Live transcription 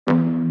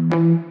Hello,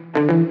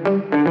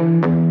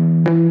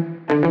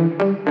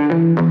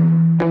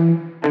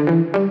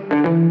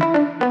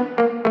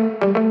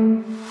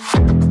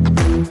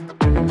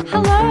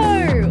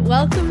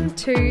 welcome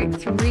to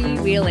Three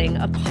Wheeling,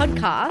 a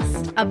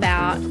podcast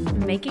about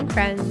making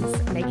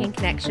friends, making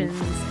connections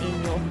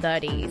in your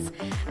 30s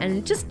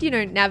and just,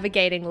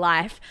 navigating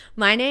life.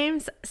 My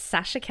name's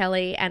Sasha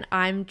Kelly and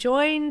I'm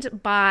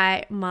joined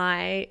by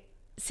my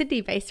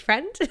Sydney-based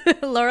friend,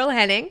 Laurel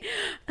Henning.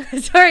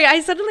 Sorry, I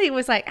suddenly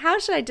was like, how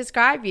should I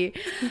describe you?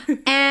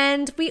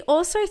 And we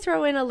also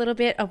throw in a little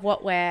bit of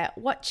what we're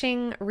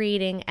watching,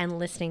 reading, and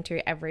listening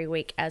to every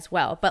week as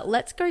well. But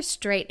let's go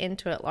straight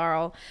into it,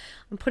 Laurel.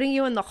 I'm putting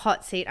you in the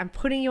hot seat. I'm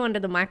putting you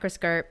under the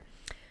microscope.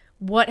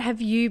 What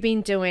have you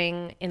been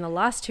doing in the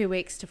last 2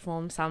 weeks to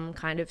form some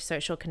kind of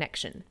social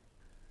connection?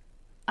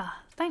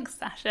 Thanks,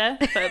 Sasha,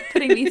 for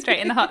putting me straight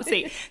in the hot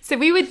seat. So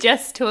we were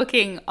just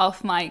talking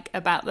off mic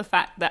about the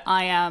fact that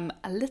I am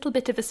a little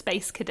bit of a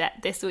space cadet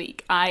this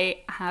week. I'm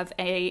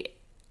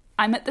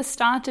at the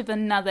start of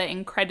another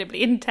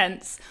incredibly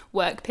intense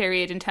work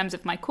period in terms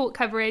of my court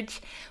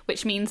coverage,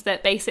 which means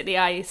that basically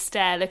I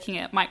stare looking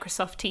at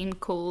Microsoft Teams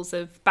calls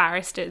of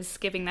barristers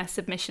giving their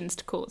submissions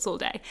to courts all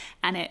day.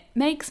 And it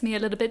makes me a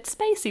little bit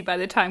spacey by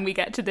the time we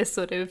get to this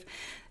sort of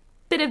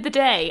bit of the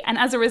day, and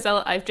as a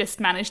result I've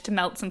just managed to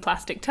melt some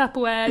plastic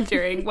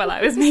Tupperware while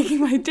I was making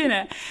my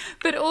dinner.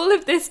 But all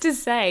of this to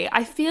say,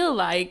 I feel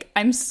like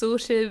I'm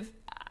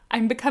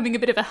becoming a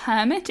bit of a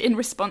hermit in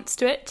response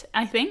to it.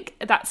 I think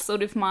that's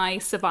sort of my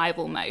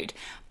survival mode.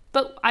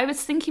 But I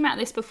was thinking about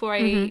this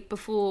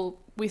before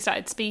we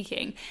started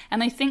speaking,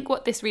 and I think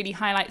what this really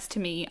highlights to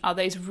me are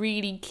those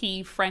really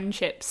key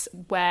friendships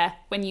where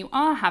when you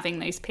are having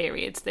those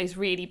periods, those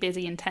really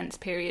busy, intense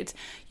periods,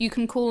 you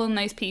can call on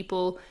those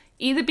people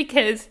either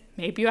because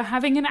maybe you're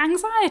having an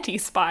anxiety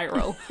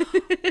spiral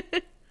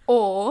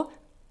or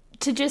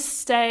to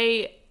just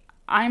say,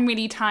 I'm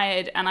really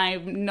tired and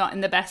I'm not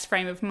in the best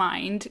frame of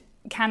mind.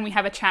 Can we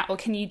have a chat, or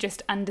can you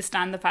just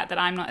understand the fact that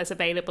I'm not as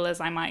available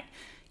as I might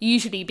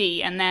usually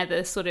be? And they're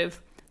the sort of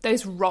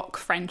those rock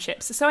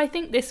friendships. So I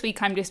think this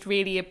week I'm just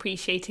really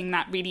appreciating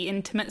that really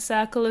intimate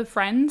circle of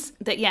friends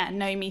that,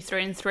 know me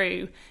through and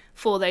through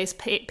for those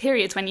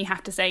periods when you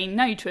have to say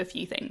no to a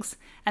few things.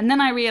 And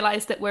then I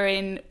realised that we're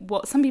in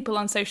what some people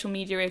on social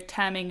media are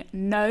terming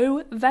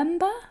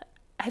November.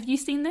 Have you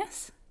seen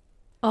this?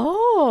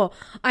 Oh,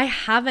 I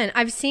haven't.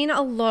 I've seen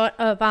a lot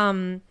of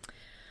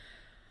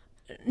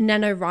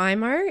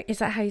NaNoWriMo, is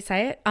that how you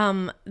say it?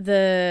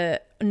 The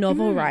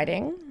novel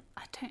writing.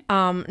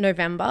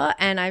 November,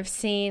 and I've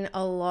seen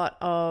a lot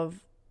of,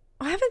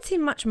 I haven't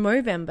seen much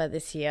Movember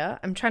this year.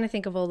 I'm trying to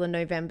think of all the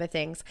November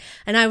things,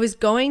 and I was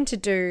going to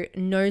do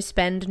no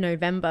spend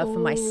November for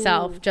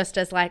myself, just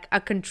as like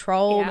a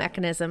control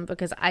mechanism,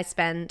 because I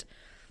spend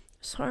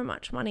so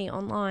much money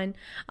online.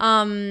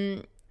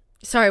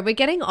 Sorry, we're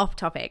getting off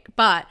topic,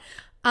 but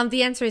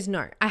the answer is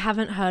no. I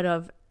haven't heard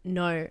of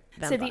November.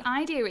 So the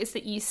idea is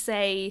that you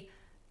say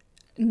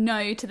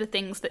no to the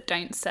things that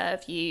don't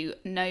serve you,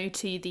 no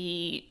to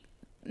the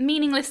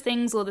meaningless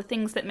things or the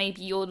things that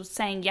maybe you're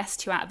saying yes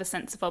to out of a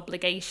sense of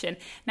obligation.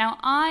 Now,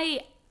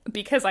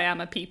 because I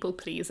am a people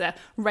pleaser,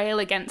 rail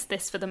against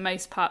this for the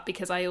most part,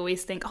 because I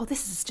always think,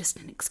 this is just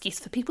an excuse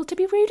for people to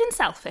be rude and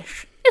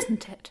selfish,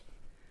 isn't it?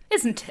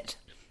 Isn't it?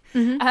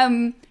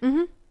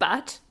 Mm-hmm.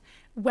 But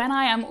when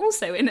I am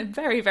also in a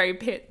very, very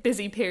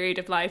busy period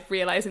of life,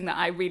 realising that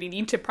I really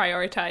need to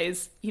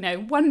prioritise,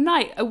 one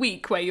night a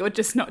week where you're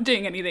just not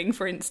doing anything,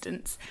 for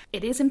instance,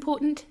 it is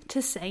important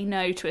to say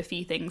no to a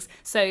few things.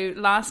 So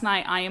last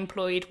night I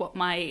employed what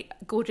my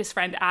gorgeous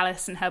friend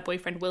Alice and her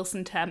boyfriend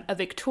Wilson term a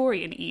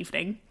Victorian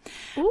evening.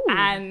 Ooh.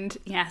 And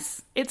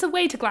yes, it's a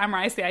way to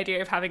glamorise the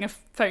idea of having a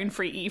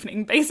phone-free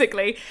evening,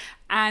 basically.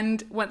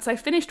 And once I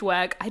finished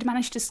work, I'd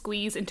managed to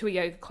squeeze into a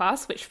yoga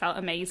class, which felt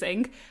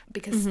amazing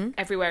because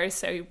everywhere is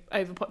so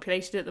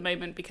overpopulated at the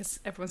moment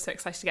because everyone's so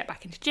excited to get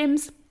back into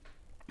gyms.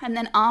 And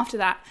then after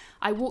that,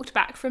 I walked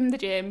back from the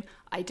gym.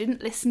 I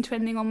didn't listen to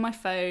anything on my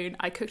phone.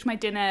 I cooked my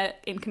dinner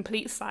in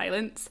complete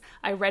silence.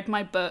 I read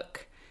my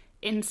book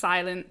in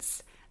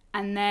silence.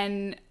 And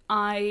then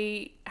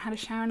I had a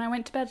shower and I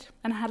went to bed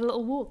and I had a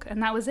little walk,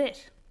 and that was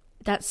it.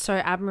 That's so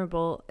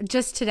admirable.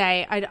 Just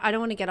today, I don't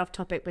want to get off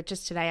topic, but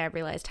just today I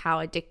realized how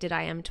addicted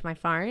I am to my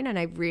phone, and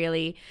I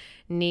really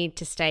need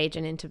to stage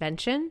an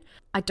intervention.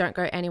 I don't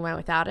go anywhere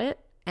without it,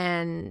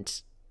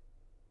 and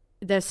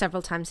there's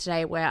several times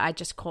today where I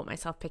just caught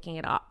myself picking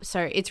it up.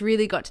 So it's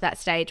really got to that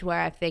stage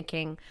where I'm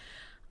thinking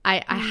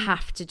I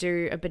have to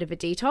do a bit of a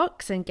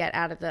detox and get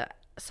out of the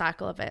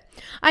cycle of it.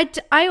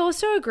 I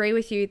also agree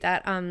with you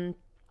that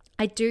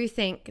I do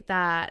think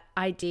that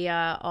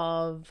idea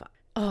of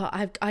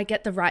I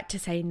get the right to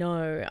say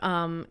no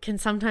can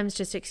sometimes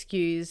just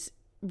excuse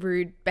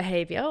rude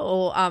behavior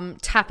or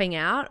tapping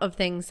out of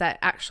things that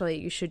actually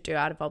you should do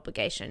out of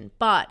obligation.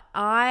 But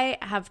I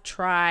have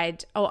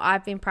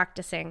I've been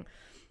practicing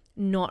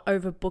not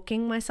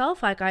overbooking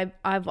myself. Like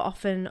I've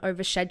often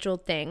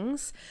overscheduled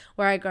things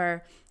where I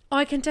go, Oh,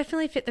 I can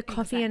definitely fit the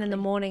coffee in the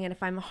Exactly. morning, and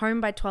if I'm home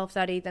by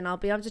 12:30, then I'll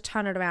be able to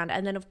turn it around.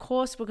 And then, of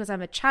course, because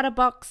I'm a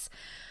chatterbox,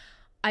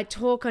 I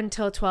talk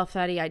until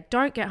 12:30. I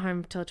don't get home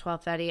until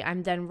 12:30.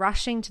 I'm then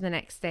rushing to the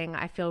next thing.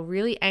 I feel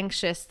really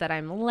anxious that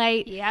I'm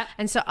late. Yeah.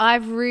 And so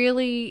I've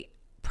really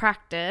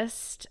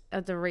practiced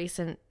the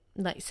recent,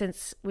 like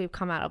since we've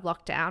come out of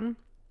lockdown,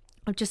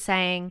 of just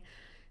saying,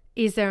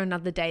 is there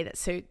another day that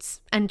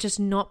suits? And just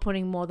not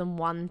putting more than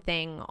one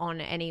thing on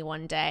any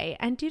one day.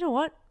 And do you know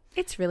what?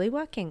 It's really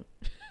working.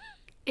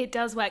 It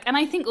does work. And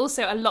I think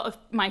also a lot of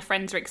my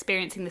friends are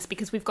experiencing this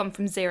because we've gone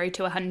from 0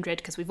 to 100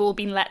 because we've all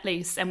been let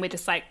loose and we're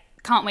just like,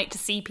 can't wait to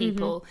see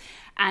people.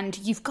 And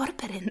you've got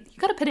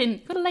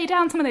to lay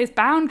down some of those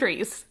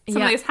boundaries,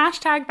 some of those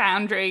hashtag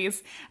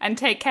boundaries and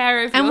take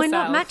care of And yourself. we're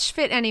not match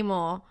fit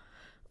anymore.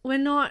 We're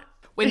not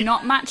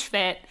match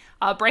fit.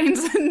 Our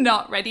brains are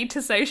not ready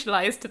to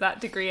socialize to that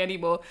degree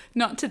anymore.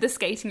 Not to the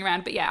skating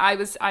around. But yeah, I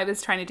was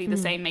trying to do the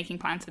same, making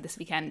plans for this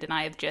weekend, and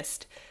I have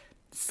just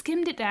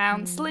skimmed it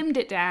down, slimmed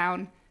it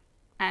down,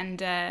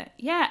 and a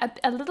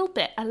little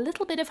bit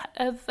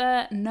of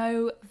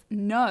no.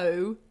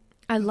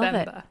 I love it.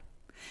 November.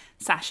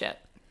 Sasha,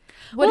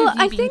 what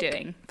have you been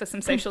doing for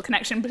some social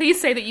connection?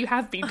 Please say that you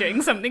have been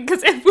doing something,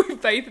 because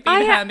we've both been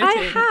hermiting.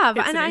 I have,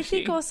 It's and an I issue.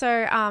 think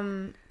also,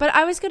 but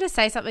I was going to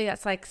say something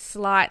that's like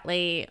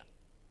slightly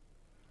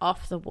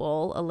off the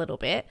wall a little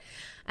bit,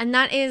 and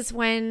that is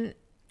when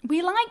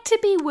we like to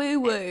be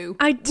woo-woo.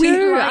 I do.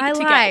 We like I to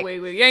like get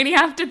woo-woo. You only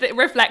have to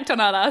reflect on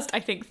our last, I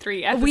think,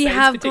 3 episodes. we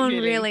have gone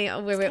particularly.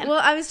 really woo-woo.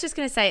 Well, I was just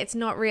going to say it's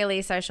not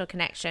really social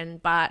connection,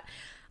 but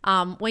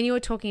when you were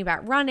talking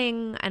about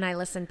running, and I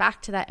listened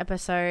back to that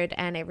episode,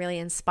 and it really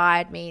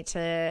inspired me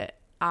to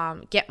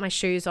get my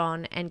shoes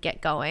on and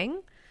get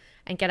going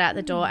and get out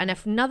the door. And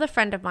if another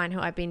friend of mine who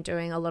I've been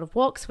doing a lot of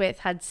walks with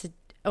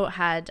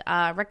had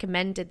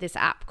recommended this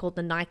app called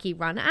the Nike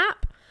Run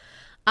app,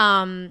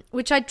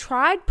 which I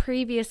tried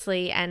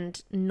previously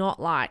and not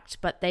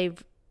liked, but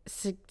they've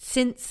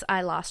since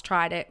I last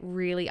tried it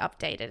really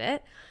updated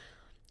it.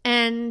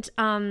 And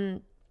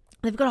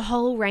they've got a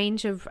whole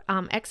range of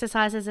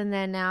exercises in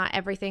there now,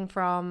 everything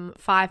from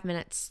 5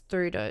 minutes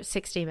through to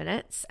 60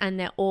 minutes, and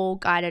they're all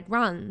guided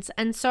runs.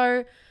 And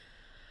so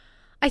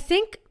I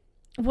think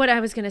what I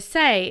was going to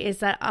say is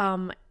that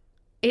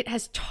it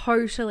has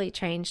totally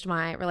changed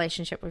my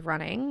relationship with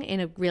running in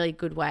a really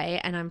good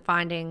way. And I'm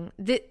finding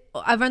that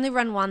I've only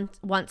run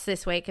once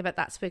this week, but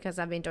that's because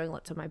I've been doing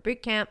lots of my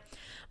boot camp.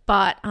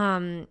 But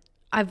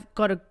I've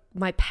got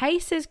my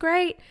pace is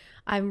great.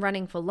 I'm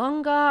running for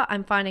longer.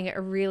 I'm finding it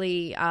a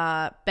really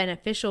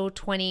beneficial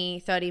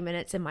 20-30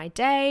 minutes in my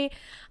day.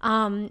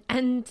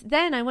 And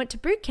then I went to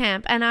boot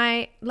camp, and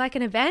I, like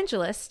an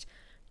evangelist,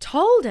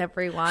 told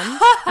everyone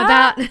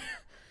about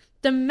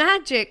the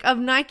magic of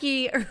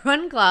Nike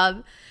Run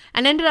Club,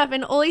 and ended up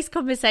in all these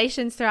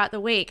conversations throughout the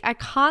week. I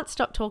can't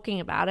stop talking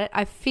about it.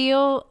 I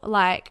feel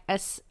like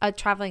a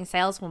traveling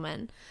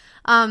saleswoman.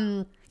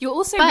 You're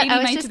also really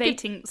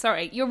motivating.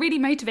 You're really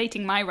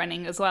motivating my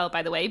running as well,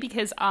 by the way,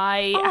 because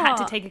I had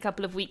to take a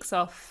couple of weeks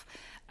off.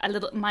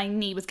 My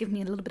knee was giving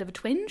me a little bit of a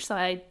twinge, so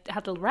I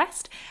had a little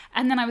rest,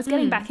 and then I was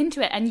getting back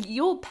into it. And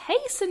your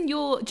pace and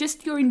your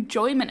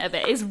enjoyment of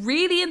it is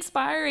really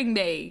inspiring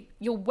me.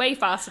 You're way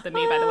faster than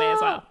me, by the way,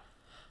 as well.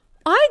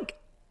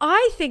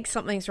 I think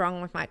something's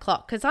wrong with my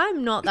clock, because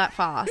I'm not that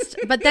fast.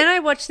 But then I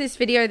watched this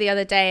video the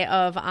other day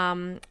of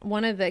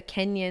one of the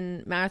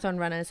Kenyan marathon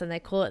runners, and they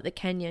call it the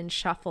Kenyan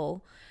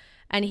shuffle.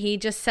 And he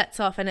just sets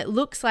off, and it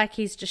looks like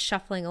he's just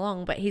shuffling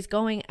along, but he's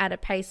going at a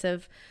pace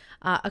of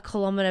 1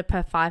 kilometer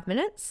per 5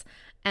 minutes.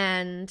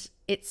 And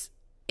it's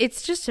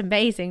just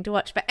amazing to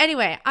watch. But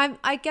anyway,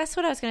 I guess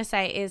what I was going to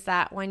say is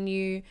that when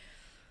you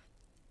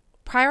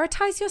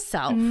prioritize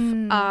yourself,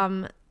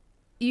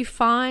 you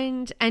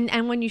find,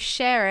 and when you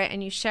share it,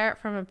 and you share it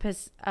from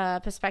a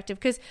perspective,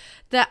 because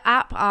the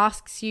app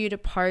asks you to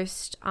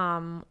post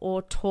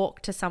or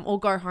talk to or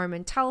go home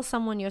and tell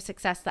someone your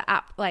success. The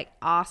app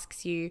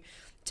asks you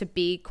to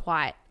be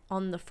quite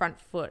on the front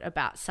foot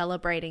about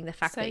celebrating the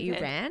fact that you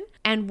ran.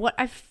 And what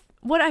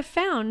I've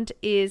found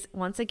is,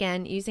 once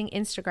again, using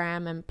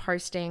Instagram and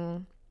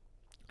posting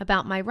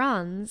about my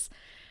runs,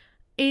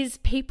 is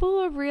people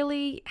are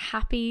really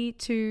happy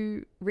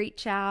to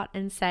reach out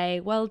and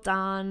say, well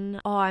done,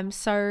 oh, I'm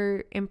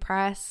so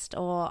impressed,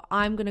 or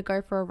I'm going to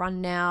go for a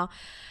run now.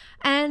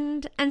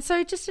 And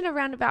so just in a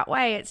roundabout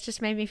way, it's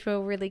just made me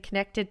feel really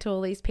connected to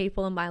all these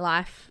people in my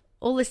life.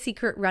 All the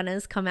secret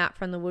runners come out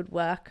from the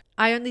woodwork.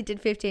 I only did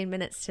 15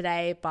 minutes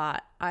today,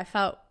 but I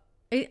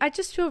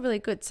just feel really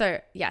good.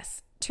 So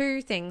yes,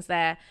 2 things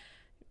there.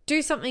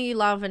 Do something you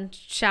love and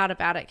shout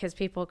about it, because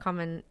people come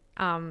and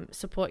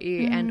support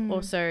you. And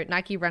also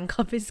Nike Run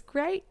Club is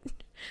great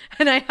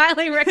and I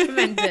highly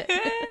recommend it.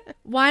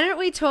 Why don't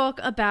we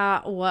talk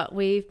about what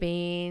we've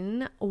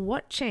been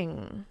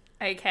watching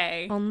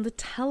on the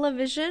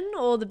television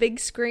or the big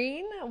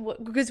screen,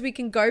 because we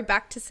can go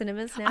back to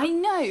cinemas now. I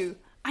know.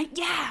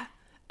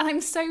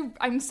 I'm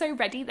so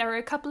ready. There are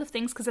a couple of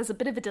things, because there's a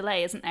bit of a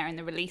delay, isn't there, in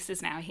the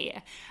releases now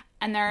here.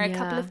 And there are a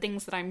couple of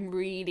things that I'm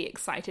really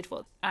excited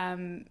for.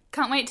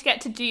 Can't wait to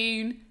get to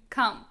June.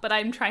 But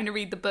I'm trying to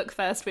read the book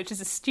first, which is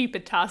a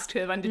stupid task to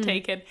have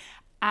undertaken.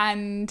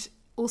 And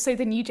also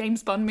the new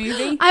James Bond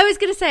movie. I was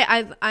going to say,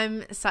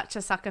 I'm such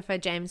a sucker for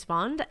James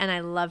Bond, and I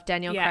love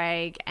Daniel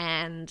Craig,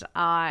 and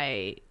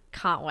I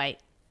can't wait.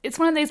 It's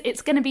one of those,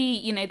 it's going to be,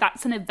 you know,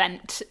 that's an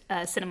event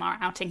cinema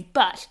outing.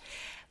 But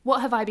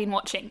what have I been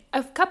watching?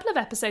 A couple of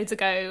episodes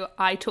ago,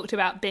 I talked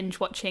about binge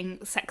watching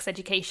Sex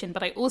Education,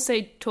 but I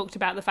also talked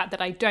about the fact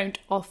that I don't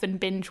often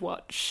binge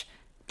watch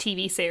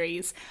TV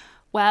series.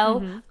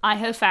 Well, I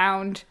have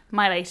found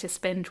my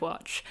latest binge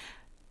watch.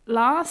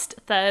 Last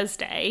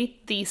Thursday,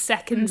 the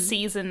second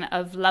season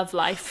of Love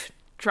Life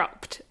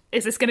dropped.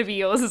 Is this going to be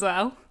yours as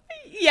well?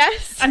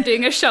 Yes. I'm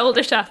doing a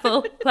shoulder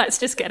shuffle. Let's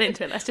just get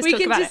into it. Let's just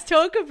talk about it. We can just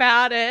talk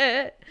about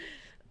it.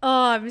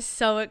 Oh, I'm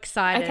so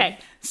excited. Okay,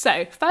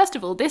 so first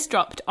of all, this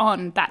dropped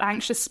on that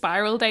anxious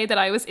spiral day that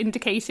I was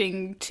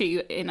indicating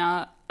to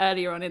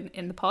earlier on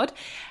in the pod.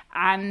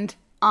 And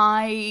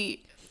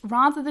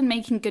rather than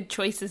making good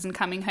choices and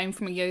coming home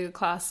from a yoga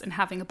class and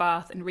having a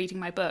bath and reading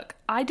my book,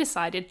 I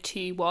decided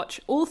to watch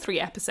all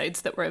 3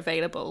 episodes that were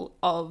available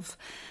of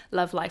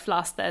Love Life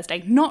last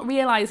Thursday, not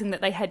realising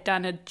that they had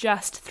done a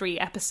just 3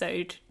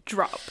 episode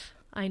drop.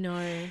 I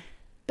know.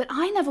 But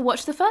I never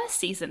watched the first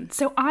season,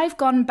 so I've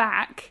gone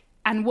back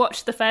and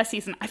watched the first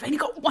season. I've only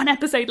got 1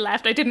 episode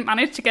left. I didn't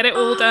manage to get it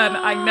all done,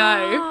 I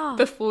know,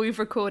 before we've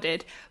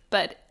recorded.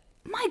 But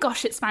my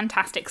gosh, it's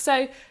fantastic.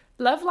 So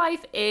Love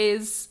Life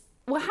is...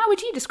 Well, how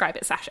would you describe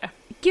it, Sasha?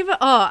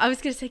 I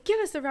was going to say, give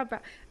us the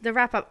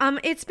wrap up.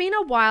 It's been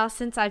a while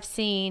since I've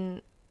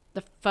seen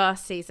the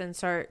first season,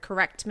 so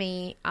correct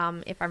me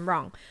if I'm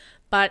wrong.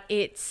 But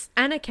it's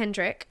Anna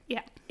Kendrick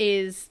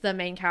is the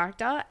main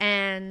character,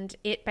 and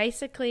it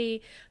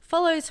basically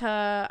follows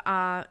her,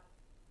 I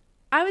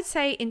would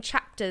say, in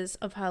chapters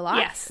of her life.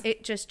 Yes.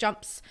 It just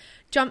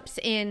jumps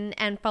in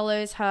and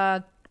follows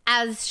her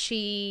as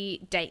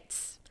she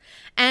dates.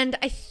 And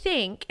I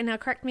think, and now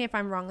correct me if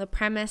I'm wrong, the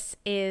premise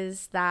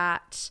is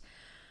that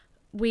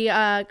we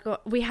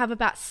have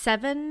about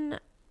 7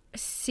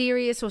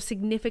 serious or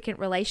significant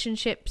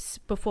relationships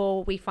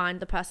before we find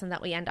the person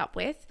that we end up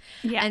with.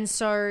 Yeah. And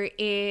so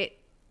it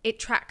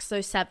tracks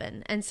those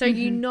 7. And so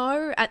you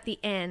know at the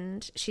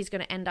end she's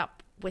going to end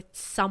up with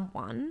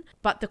someone,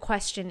 but the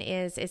question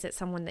is it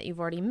someone that you've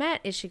already met?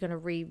 Is she going to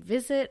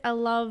revisit a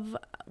love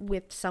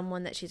with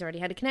someone that she's already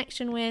had a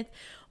connection with,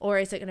 or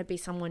is it going to be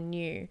someone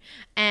new?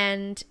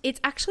 And it's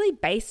actually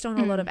based on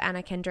a lot of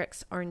Anna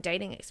Kendrick's own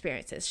dating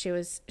experiences.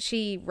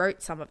 She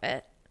wrote some of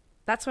it.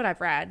 That's what I've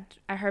read.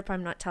 I hope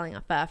I'm not telling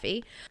a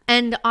furphy.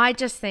 And I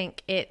just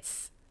think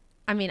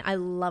I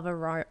love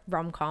a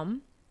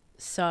rom-com,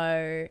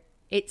 so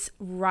it's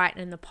right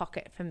in the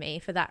pocket for me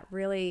for that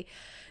really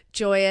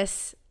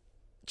joyous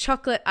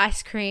chocolate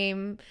ice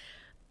cream,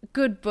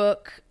 good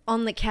book,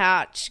 on the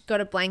couch, got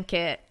a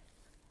blanket,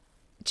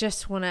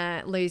 just want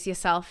to lose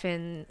yourself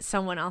in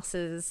someone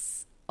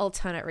else's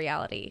alternate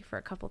reality for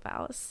a couple of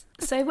hours.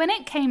 So when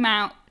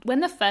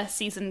the first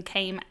season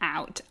came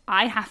out,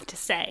 I have to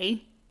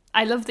say,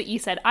 I love that you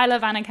said, I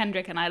love Anna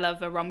Kendrick and I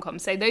love a rom-com.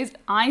 So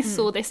I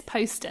saw this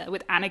poster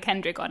with Anna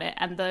Kendrick on it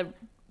and the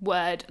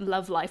word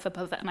Love Life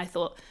above it, and I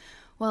thought,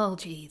 well,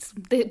 geez,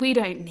 we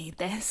don't need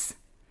this.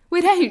 We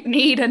don't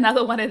need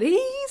another one of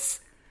these,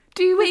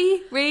 do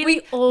we? Really?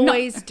 We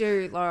always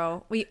do,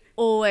 Laurel. We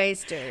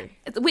always do.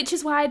 Which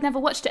is why I'd never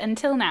watched it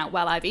until now.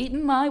 Well, I've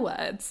eaten my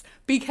words,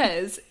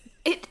 because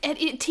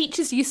it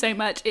teaches you so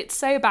much. It's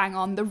so bang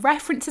on. The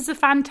references are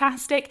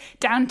fantastic,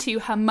 down to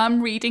her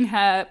mum reading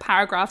her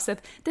paragraphs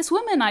of this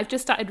woman I've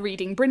just started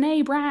reading,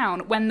 Brene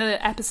Brown, when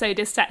the episode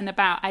is set in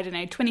about,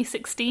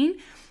 2016.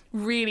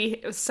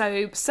 Really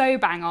so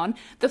bang on.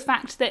 The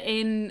fact that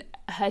in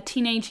her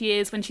teenage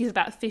years, when she's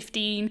about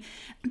 15,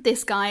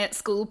 this guy at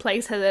school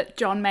plays her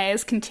John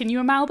Mayer's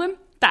Continuum album.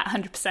 That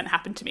 100%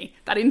 happened to me.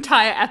 That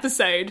entire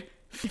episode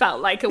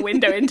felt like a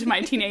window into my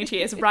teenage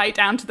years, right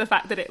down to the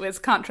fact that it was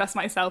Can't Trust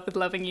Myself with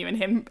Loving You and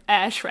him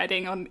air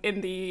shredding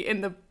in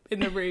the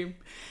room.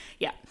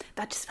 Yeah,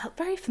 that just felt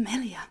very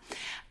familiar.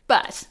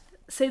 But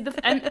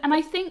and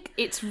I think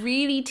it's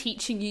really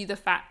teaching you the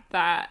fact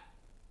that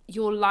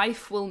your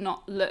life will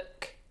not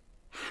look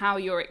how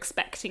you're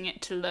expecting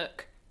it to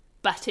look,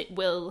 but it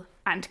will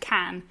and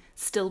can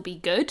still be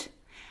good.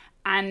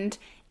 And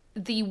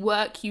the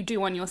work you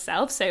do on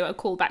yourself, so a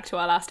call back to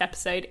our last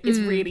episode, is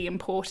really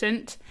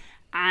important.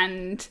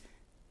 And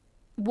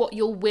what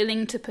you're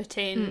willing to put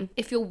in,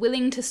 if you're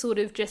willing to sort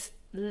of just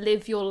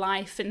live your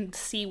life and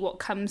see what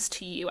comes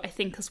to you, I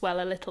think as well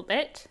a little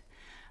bit.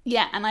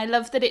 Yeah, and I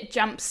love that it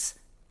jumps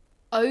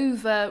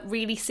over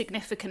really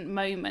significant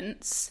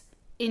moments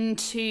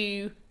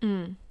into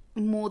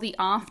more the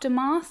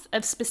aftermath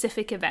of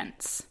specific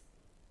events.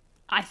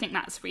 I think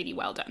that's really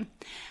well done.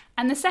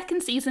 And the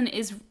second season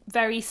is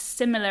very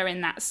similar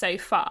in that so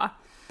far.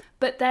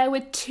 But there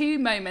were 2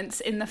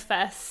 moments in the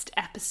first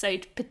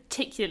episode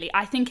particularly.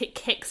 I think it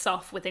kicks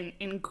off with an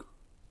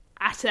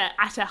at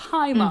a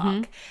high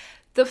mark.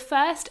 The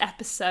first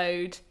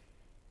episode,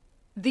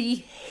 the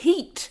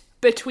heat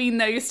between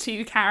those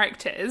two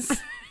characters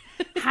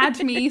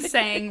had me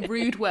saying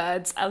rude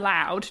words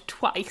aloud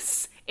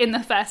twice in the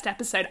first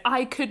episode.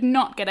 I could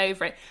not get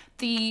over it.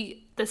 The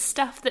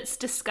stuff that's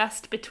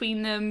discussed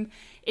between them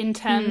in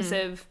terms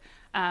of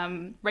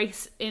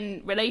race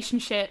in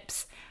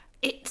relationships,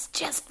 it's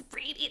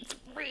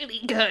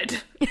really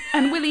good.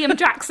 And William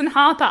Jackson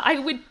Harper, I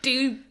would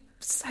do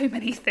so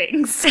many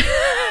things.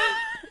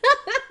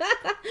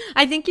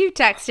 I think you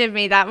texted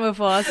me that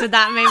before, so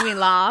that made me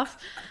laugh.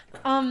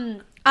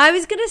 I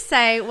was going to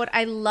say what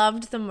I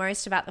loved the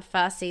most about the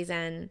first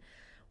season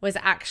was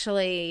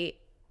actually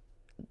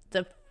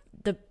the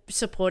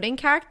supporting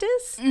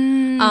characters.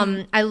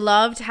 I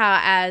loved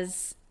how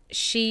as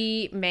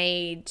she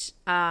made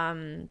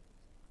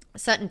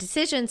certain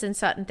decisions and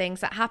certain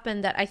things that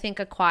happened that I think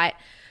are quite,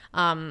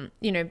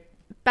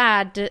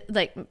 bad,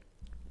 like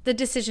the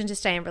decision to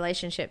stay in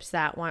relationships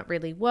that weren't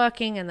really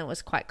working and that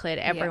was quite clear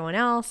to everyone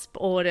else,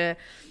 or the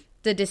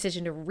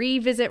decision to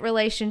revisit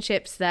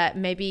relationships that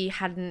maybe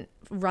hadn't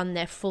run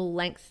their full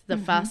length the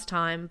first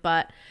time,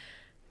 but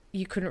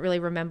you couldn't really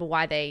remember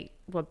why they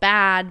were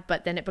bad,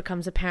 but then it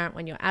becomes apparent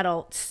when you're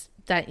adults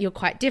that you're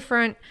quite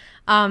different.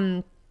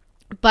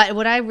 But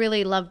what I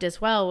really loved as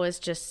well was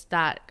just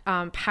that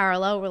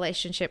parallel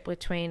relationship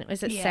between,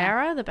 was it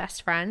Sarah, the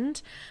best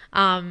friend,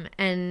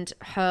 and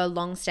her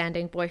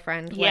long-standing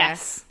boyfriend, where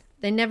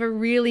they never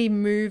really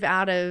move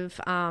out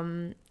of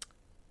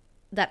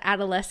that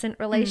adolescent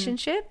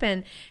relationship,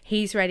 and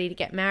he's ready to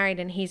get married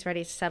and he's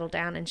ready to settle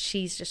down and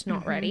she's just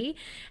not ready.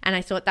 And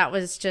I thought that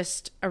was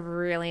just a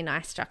really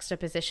nice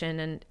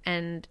juxtaposition.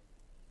 And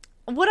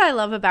what I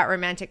love about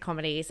romantic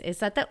comedies is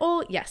that they're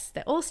all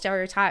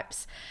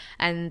stereotypes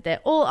and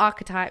they're all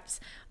archetypes,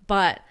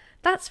 but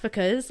that's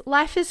because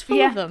life is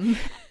full of them.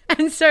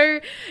 And so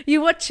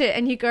you watch it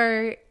and you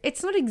go,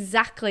 it's not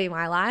exactly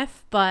my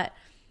life, but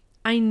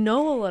I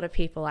know a lot of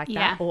people like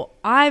that, or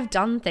I've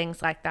done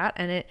things like that,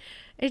 and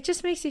it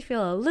just makes you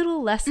feel a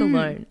little less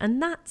alone,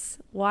 and that's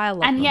why I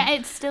love them. And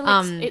it's still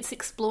it's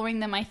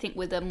exploring them, I think,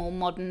 with a more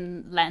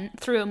modern lens,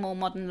 through a more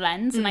modern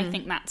lens, and I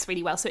think that's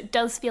really well. So it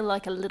does feel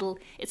like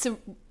it's a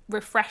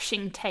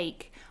refreshing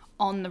take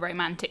on the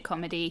romantic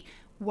comedy,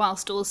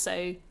 whilst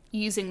also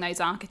using those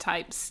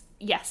archetypes,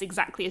 yes,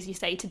 exactly as you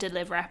say, to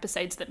deliver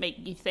episodes that make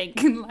you think,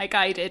 like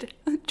I did,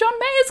 John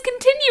Mayer's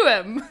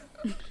Continuum.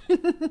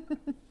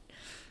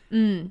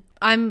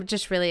 I'm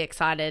just really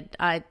excited.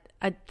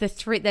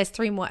 There's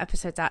 3 more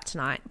episodes out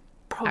tonight.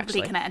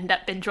 Probably going to end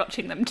up binge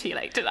watching them too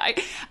late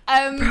tonight.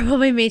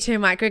 Probably me too.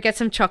 Might go get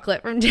some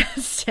chocolate from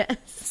downstairs.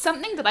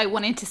 Something that I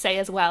wanted to say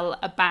as well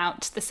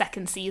about the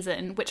second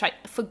season, which I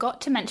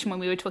forgot to mention when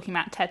we were talking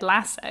about Ted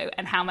Lasso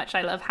and how much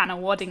I love Hannah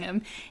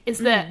Waddingham, is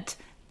that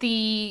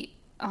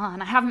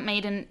and I haven't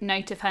made a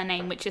note of her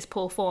name, which is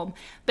poor form,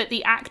 but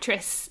the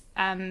actress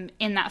in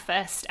that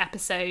first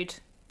episode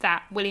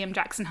that William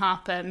Jackson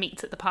Harper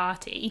meets at the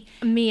party.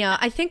 Mia.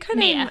 I think her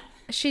name...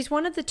 She's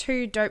one of the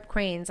 2 dope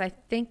queens. I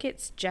think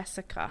it's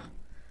Jessica.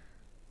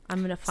 I'm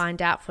going to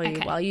find out for you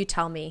while you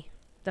tell me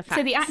the facts.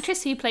 So the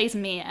actress who plays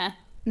Mia,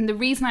 and the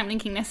reason I'm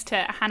linking this to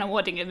Hannah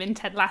Waddingham in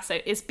Ted Lasso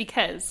is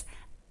because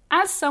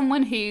as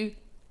someone who...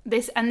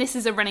 This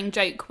is a running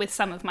joke with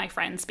some of my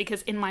friends,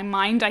 because in my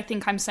mind I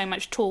think I'm so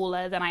much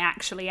taller than I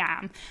actually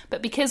am.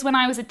 But because when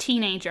I was a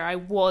teenager I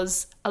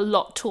was a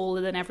lot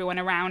taller than everyone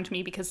around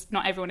me, because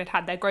not everyone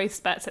had their growth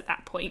spurts at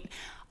that point,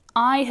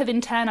 I have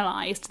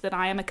internalized that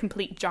I am a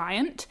complete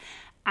giant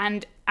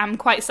and am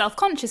quite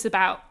self-conscious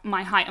about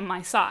my height and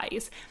my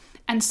size.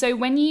 And so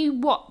when you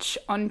watch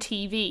on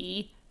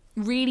TV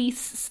really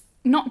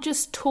not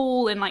just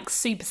tall and like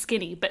super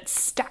skinny, but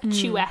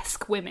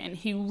statuesque women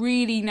who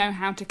really know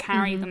how to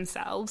carry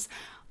themselves,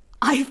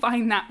 I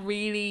find that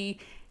really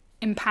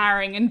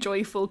empowering and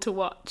joyful to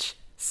watch.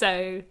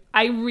 So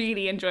I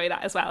really enjoy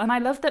that as well. And I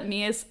love that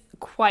Mia's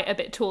quite a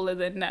bit taller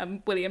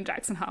than William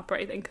Jackson Harper,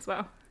 I think, as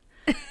well.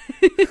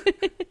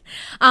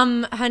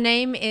 Her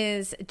name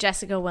is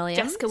Jessica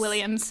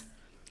Williams.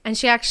 And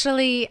she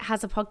actually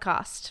has a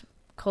podcast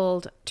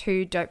called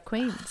 2 Dope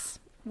Queens.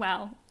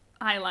 Well,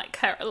 I like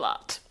her a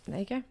lot. There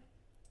you go.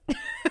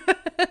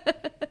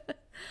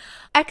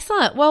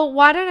 Excellent. Well,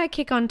 why don't I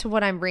kick on to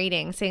what I'm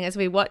reading, seeing as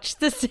we watched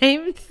the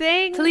same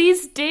thing?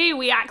 Please do.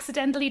 We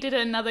accidentally did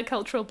another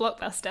cultural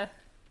blockbuster.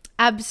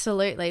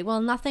 Absolutely.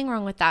 Well, nothing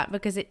wrong with that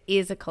because it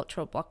is a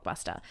cultural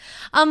blockbuster.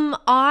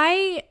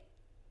 I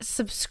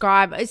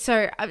subscribe.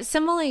 So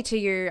similarly to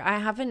you, I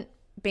haven't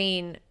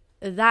been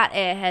that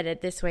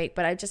airheaded this week,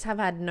 but I just have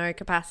had no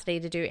capacity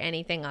to do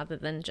anything other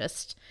than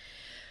just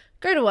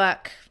go to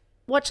work,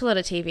 watch a lot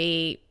of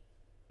TV,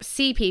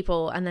 see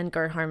people, and then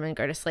go home and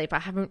go to sleep. I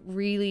haven't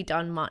really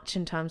done much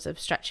in terms of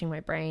stretching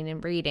my brain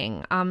and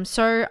reading.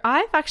 So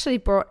I've actually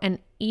brought an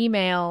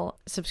email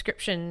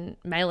subscription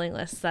mailing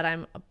list that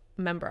I'm a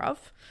member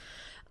of.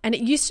 And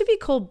it used to be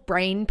called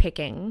Brain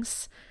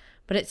Pickings,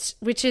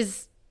 which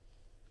is,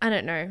 I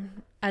don't know,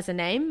 as a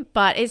name,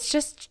 but it's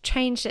just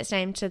changed its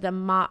name to the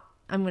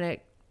I'm going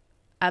to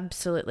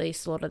absolutely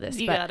slaughter this.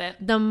 You got it.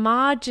 The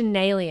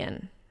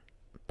Marginalian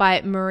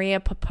by Maria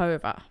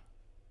Popova.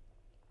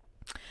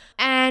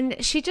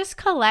 And she just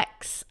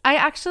collects. I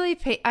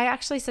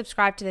actually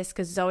subscribed to this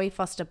because Zoe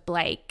Foster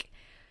Blake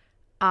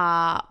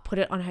put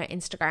it on her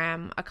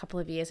Instagram a couple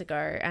of years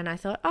ago, and I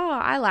thought, oh,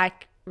 I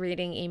like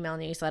reading email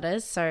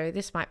newsletters, so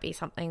this might be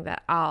something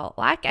that I'll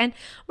like. And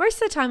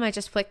most of the time I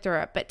just flick through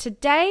it, but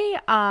today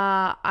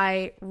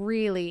I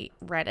really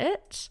read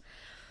it.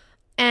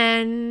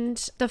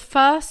 And the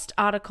first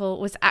article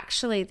was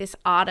actually this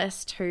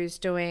artist who's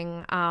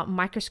doing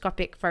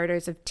microscopic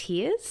photos of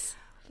tears.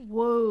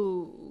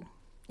 Whoa.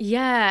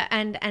 Yeah,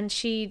 and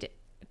she'd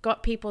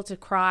got people to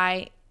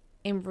cry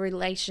in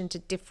relation to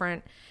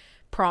different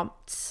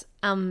prompts.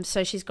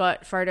 So she's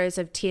got photos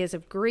of tears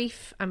of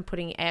grief, I'm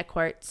putting air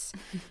quotes,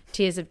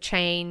 tears of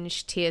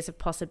change, tears of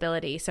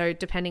possibility. So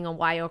depending on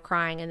why you're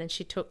crying. And then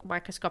she took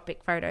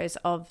microscopic photos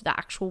of the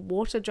actual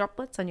water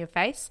droplets on your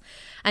face,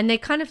 and they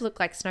kind of look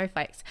like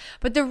snowflakes.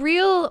 But the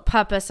real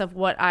purpose of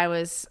what I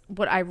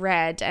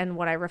read and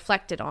what I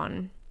reflected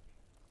on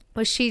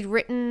was she'd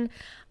written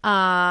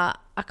a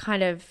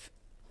kind of,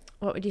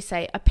 what would you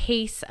say, a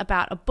piece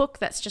about a book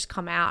that's just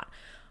come out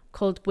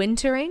called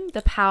Wintering,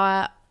 The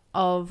Power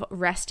of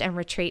Rest and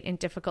Retreat in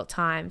Difficult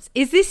Times.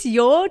 Is this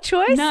your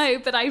choice? No,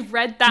 but I've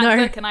read that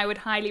book and I would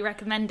highly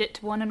recommend it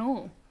to one and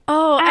all.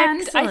 Oh,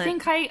 and excellent.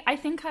 I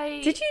think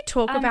I Did you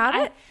talk about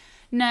it?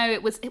 No,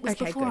 it was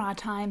Okay, before good. our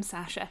time,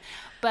 Sasha.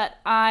 But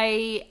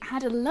I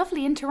had a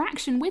lovely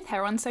interaction with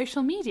her on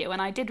social media when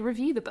I did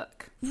review the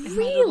book. In my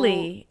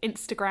Really? little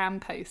Instagram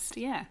post,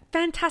 yeah.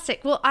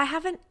 Fantastic. Well, I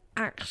haven't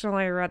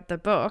actually read the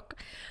book,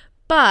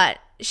 but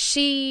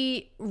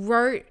she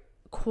wrote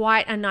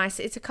quite a nice,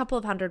 it's a couple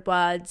of 100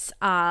 words,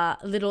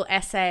 little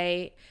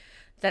essay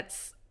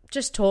that's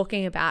just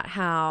talking about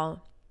how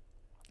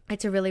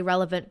it's a really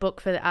relevant book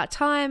for our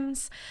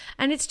times,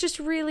 and it's just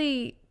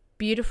really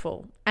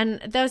beautiful. And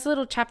there was a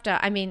little chapter,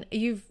 I mean,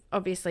 you've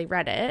obviously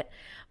read it,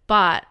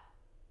 but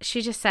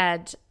she just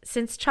said,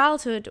 since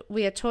childhood,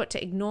 we are taught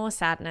to ignore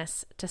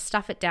sadness, to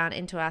stuff it down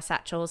into our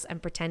satchels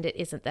and pretend it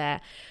isn't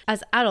there.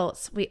 As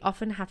adults, we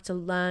often have to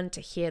learn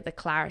to hear the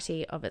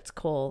clarity of its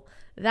call.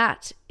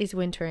 That is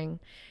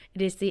wintering.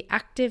 It is the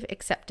active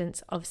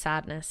acceptance of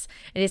sadness.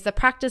 It is the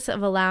practice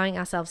of allowing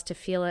ourselves to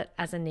feel it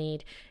as a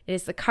need. It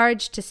is the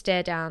courage to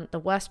stare down the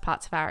worst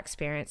parts of our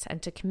experience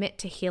and to commit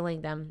to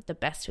healing them the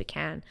best we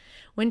can.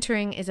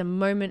 Wintering is a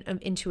moment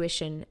of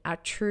intuition, our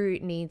true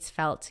needs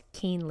felt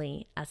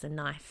keenly as a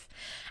knife.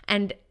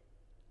 And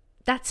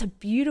that's a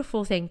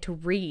beautiful thing to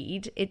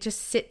read. It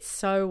just sits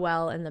so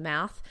well in the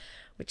mouth,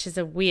 which is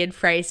a weird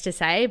phrase to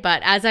say, but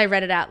as I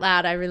read it out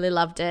loud, I really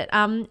loved it.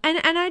 And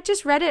I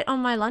just read it on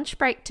my lunch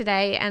break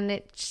today, and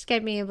it just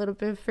gave me a little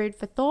bit of food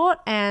for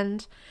thought,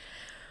 and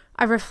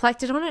I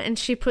reflected on it, and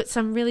she put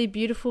some really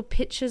beautiful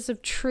pictures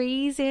of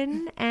trees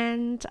in,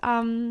 and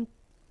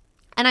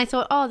I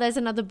thought, oh, there's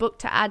another book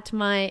to add to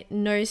my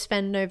No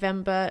Spend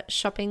November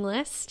shopping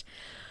list.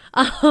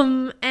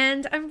 And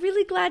I'm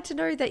really glad to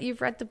know that you've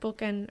read the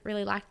book and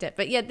really liked it.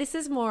 But yeah, this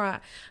is more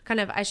a kind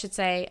of, I should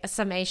say, a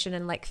summation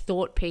and like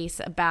thought piece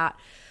about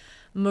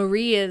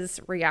Maria's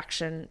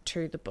reaction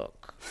to the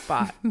book.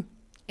 But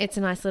it's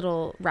a nice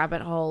little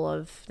rabbit hole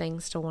of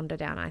things to wander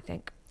down, I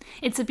think.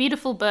 It's a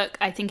beautiful book.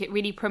 I think it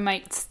really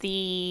promotes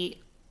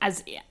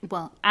as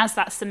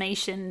that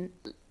summation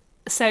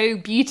so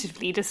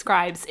beautifully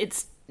describes,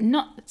 it's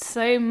not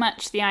so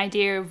much the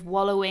idea of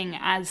wallowing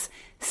as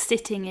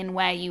sitting in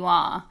where you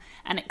are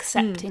and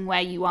accepting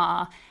where you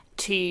are,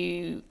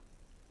 to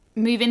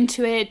move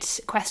into it,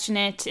 question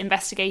it,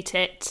 investigate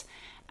it,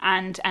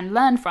 and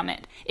learn from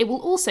it. It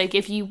will also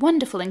give you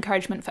wonderful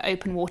encouragement for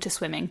open water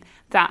swimming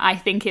that I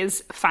think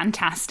is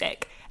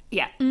fantastic.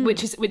 Yeah,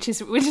 which is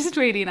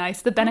really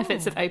nice. The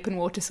benefits of open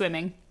water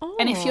swimming.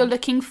 And if you're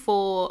looking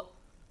for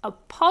a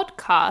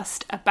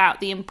podcast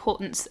about the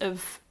importance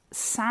of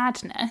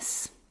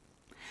sadness,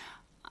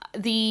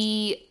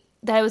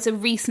 there was a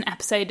recent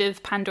episode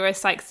of Pandora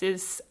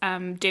Sykes'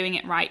 Doing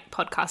It Right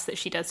podcast that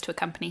she does to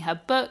accompany her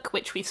book,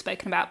 which we've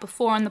spoken about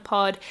before on the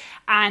pod,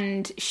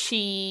 and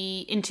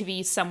she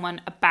interviews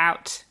someone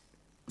about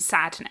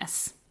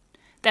sadness.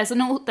 There's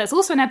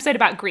also an episode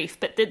about grief,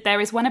 but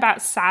there is one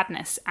about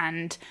sadness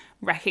and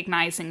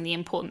recognising the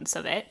importance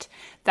of it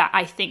that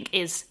I think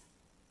is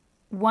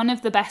one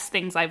of the best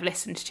things I've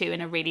listened to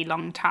in a really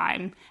long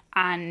time,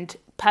 and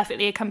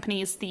perfectly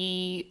accompanies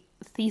the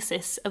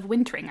thesis of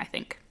wintering, I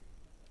think.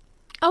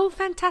 Oh,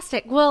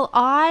 fantastic. Well,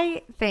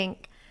 I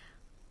think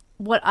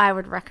what I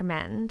would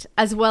recommend,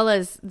 as well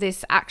as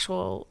this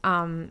actual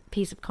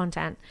piece of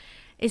content,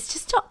 is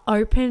just to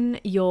open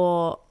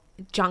your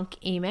junk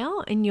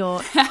email in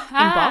your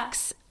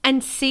inbox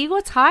and see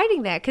what's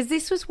hiding there. Because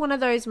this was one of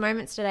those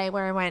moments today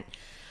where I went,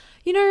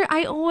 you know,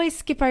 I always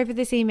skip over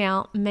this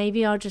email.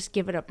 Maybe I'll just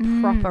give it a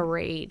proper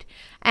read.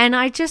 And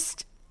it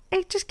just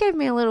gave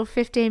me a little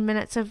 15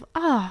 minutes of,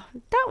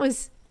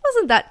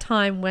 wasn't that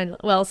time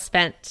well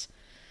spent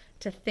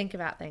to think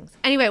about things.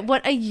 Anyway,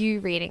 what are you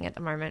reading at the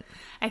moment?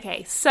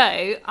 Okay,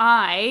 so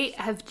I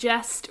have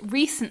just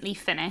recently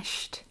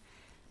finished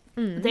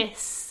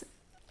this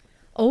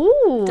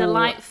Oh,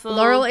 delightful...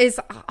 Laurel is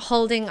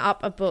holding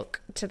up a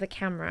book to the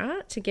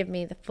camera to give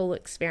me the full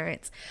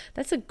experience.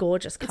 That's a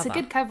gorgeous cover. It's a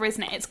good cover,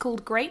 isn't it? It's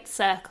called Great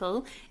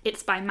Circle.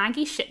 It's by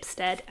Maggie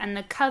Shipstead, and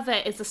the cover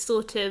is a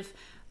sort of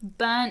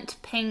burnt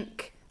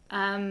pink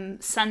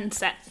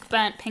sunset,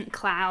 burnt pink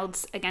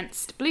clouds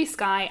against blue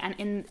sky,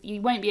 and you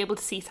won't be able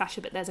to see,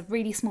 Sasha, but there's a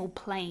really small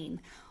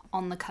plane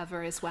on the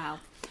cover as well.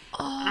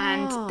 Oh,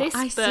 and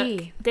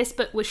this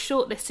book was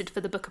shortlisted for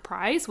the Booker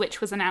Prize,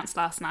 which was announced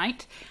last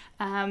night.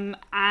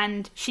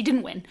 And she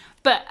didn't win,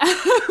 but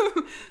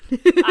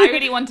I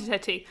really wanted her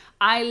to.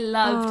 I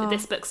loved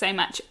this book so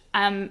much.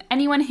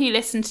 Anyone who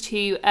listened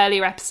to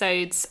earlier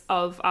episodes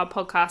of our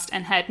podcast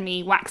and heard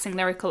me waxing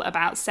lyrical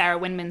about Sarah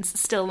Winman's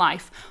Still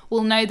Life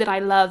will know that I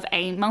love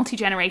a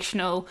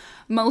multi-generational,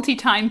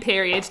 multi-time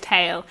period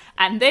tale.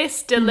 And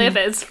this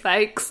delivers,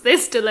 folks.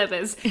 This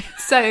delivers.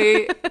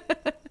 So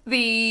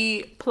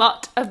the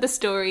plot of the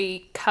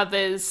story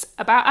covers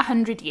about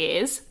 100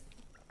 years.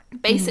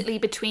 Basically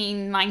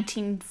between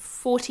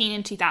 1914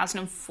 and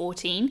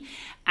 2014,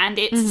 and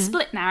it's a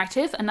split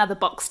narrative, another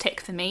box tick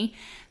for me.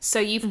 So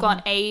you've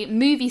got a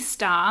movie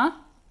star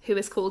who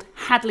is called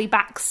Hadley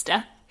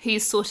Baxter,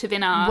 who's sort of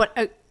in our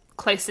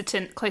closer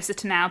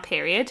to now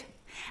period.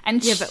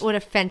 And but what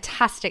a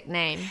fantastic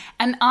name.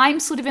 And I'm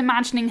sort of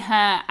imagining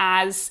her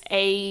as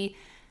a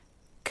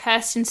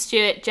Kirsten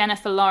Stewart,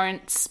 Jennifer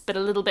Lawrence, but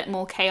a little bit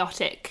more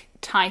chaotic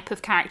type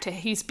of character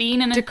who's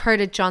been in a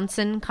Dakota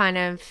Johnson kind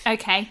of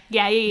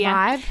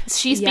vibe.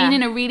 She's been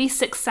in a really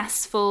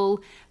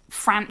successful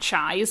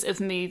franchise of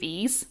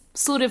movies,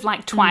 sort of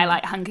like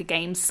Twilight, Hunger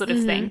Games sort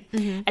of thing,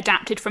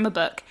 adapted from a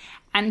book,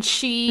 and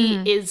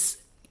she is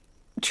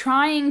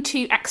trying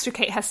to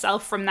extricate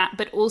herself from that,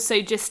 but also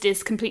just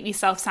is completely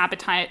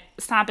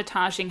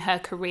sabotaging her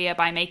career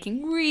by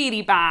making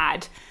really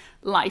bad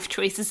life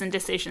choices and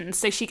decisions.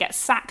 So she gets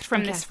sacked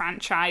from this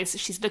franchise.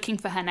 She's looking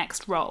for her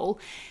next role.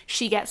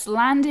 She gets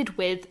landed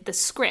with the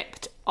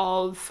script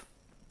of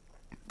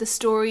the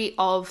story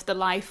of the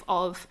life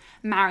of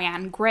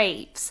Marianne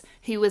Graves,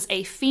 who was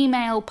a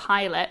female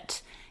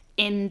pilot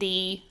in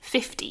the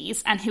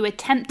 50s and who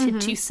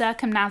attempted to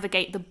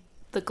circumnavigate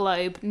the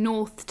globe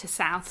north to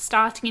south,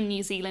 starting in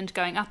New Zealand,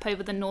 going up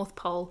over the North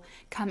Pole,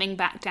 coming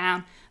back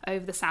down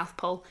over the South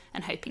Pole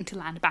and hoping to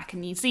land back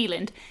in New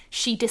Zealand.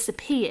 She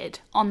disappeared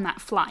on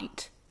that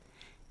flight.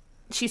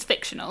 She's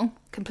fictional,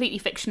 completely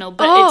fictional,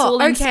 but it's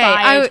all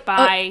inspired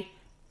by...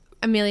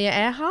 Amelia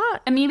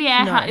Earhart? Amelia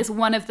Earhart is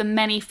one of the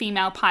many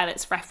female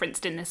pilots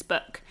referenced in this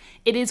book.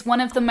 It is one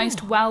of the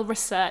most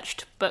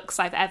well-researched books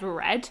I've ever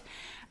read.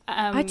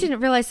 I didn't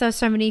realise there were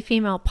so many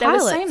female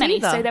pilots. There were so many.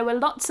 Either. So there were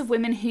lots of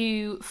women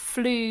who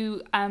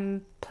flew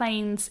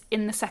planes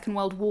in the Second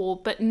World War,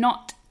 but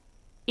not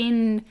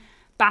in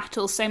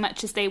battle so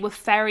much as they were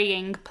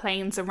ferrying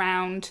planes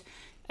around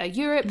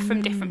Europe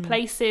from different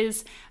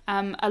places.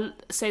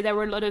 So there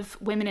were a lot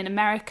of women in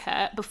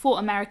America before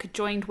America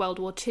joined World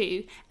War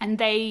II, and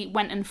they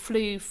went and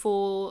flew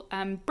for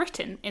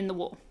Britain in the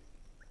war.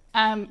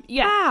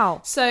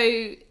 Wow.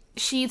 So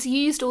she's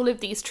used all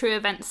of these true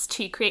events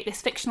to create this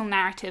fictional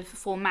narrative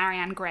for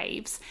Marianne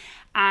Graves,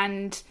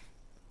 and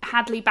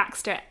Hadley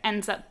Baxter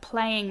ends up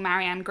playing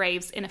Marianne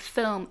Graves in a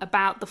film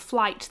about the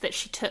flight that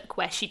she took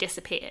where she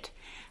disappeared.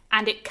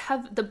 And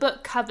the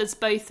book covers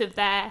both of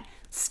their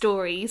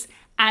stories,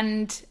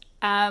 and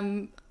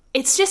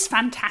it's just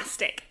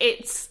fantastic.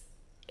 It's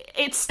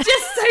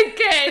just so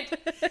good.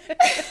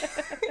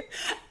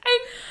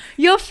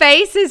 Your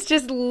face is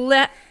just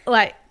lit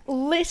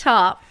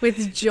up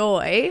with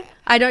joy.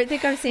 I don't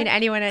think I've seen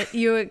anyone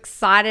you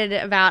excited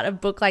about a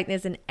book like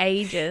this in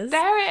ages. So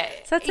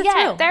that's a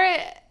thrill.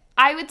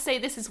 I would say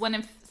this is one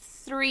of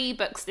 3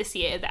 books this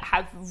year that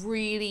have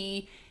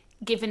really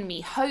given me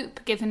hope,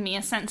 given me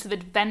a sense of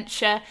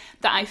adventure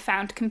that I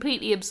found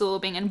completely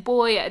absorbing. And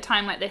boy, at a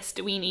time like this,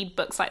 do we need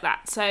books like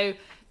that. So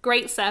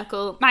Great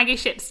Circle, Maggie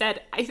Shipstead.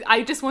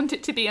 I just want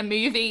it to be a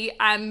movie,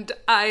 and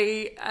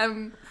I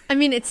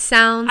mean, it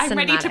sounds I'm cinematic.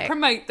 ready to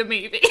promote the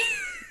movie.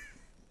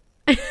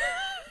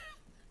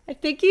 I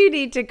think you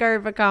need to go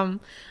become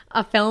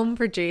a film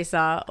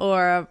producer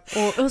or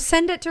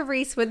send it to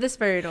Reese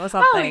Witherspoon or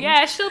something. Oh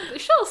yeah, she'll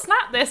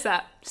snap this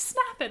up.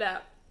 Snap it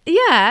up.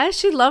 Yeah,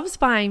 she loves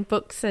buying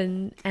books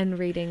and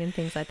reading and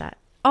things like that.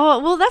 Oh,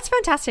 well, that's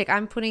fantastic.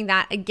 I'm putting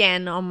that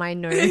again on my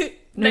note.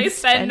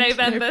 Spend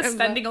November,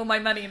 spending all my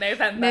money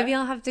November. Maybe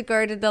I'll have to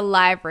go to the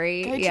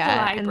library,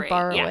 and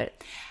borrow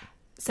it.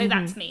 So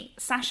that's me.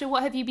 Sasha,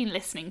 what have you been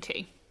listening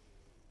to?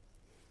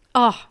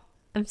 Oh,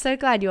 I'm so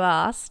glad you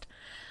asked.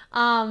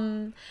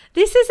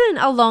 This isn't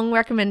a long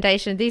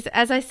recommendation. These,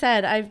 as I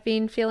said, I've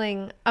been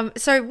feeling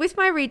so with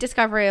my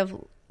rediscovery of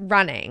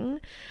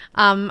running,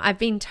 I've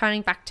been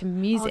turning back to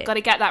music. Got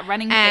to get that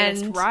running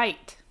playlist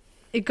right.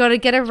 You've got to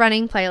get a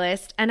running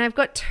playlist, and I've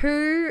got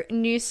 2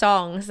 new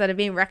songs that have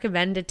been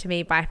recommended to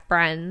me by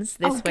friends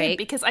this week. Good,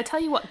 because I tell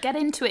you what, Get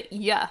Into It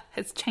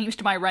has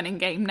changed my running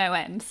game no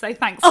end. So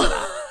thanks for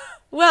that.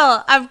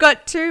 Well, I've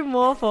got two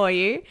more for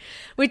you,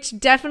 which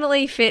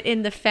definitely fit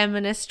in the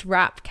feminist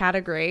rap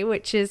category,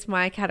 which is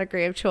my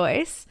category of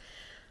choice.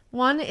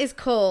 One is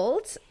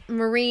called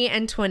Marie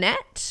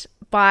Antoinette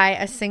by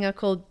a singer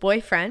called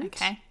Boyfriend.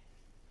 Okay.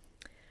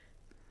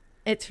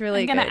 It's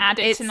really good. I'm going to add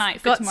it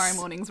tonight for tomorrow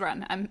morning's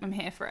run. I'm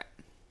here for it.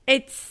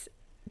 It's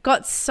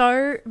got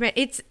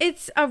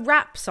it's a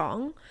rap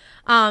song,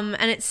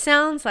 and it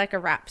sounds like a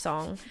rap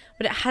song,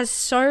 but it has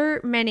so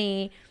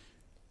many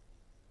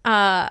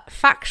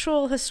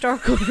factual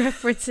historical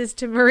references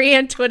to Marie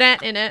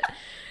Antoinette in it.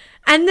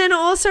 And then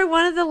also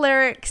one of the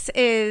lyrics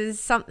is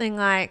something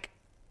like,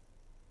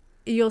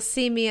 "You'll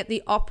see me at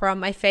the opera.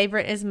 My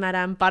favorite is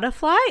Madame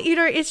Butterfly." You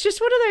know, it's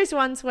just one of those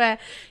ones where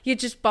you're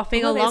just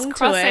bopping along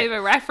to it.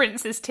 Crossover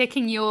references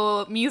ticking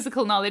your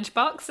musical knowledge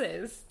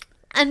boxes.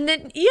 And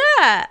then,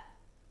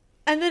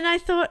 and then I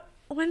thought,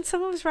 when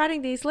someone was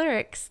writing these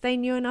lyrics, they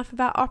knew enough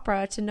about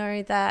opera to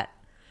know that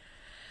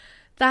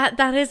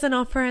is an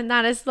opera and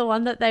that is the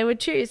one that they would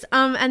choose.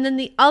 And then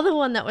the other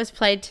one that was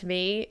played to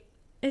me,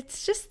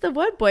 it's just the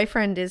word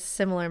boyfriend is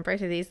similar in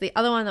both of these. The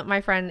other one that my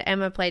friend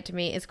Emma played to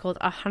me is called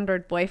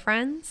 100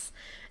 Boyfriends,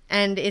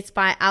 and it's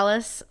by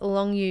Alice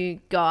Longyou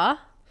Goa,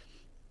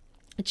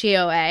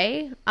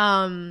 Goa.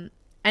 And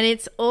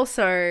it's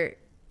also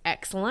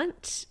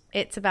excellent.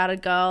 It's about a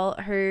girl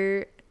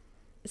who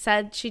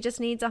said she just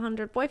needs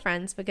 100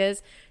 boyfriends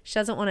because she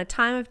doesn't want a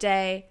time of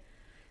day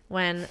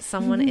when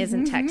someone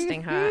isn't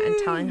texting her and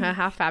telling her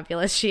how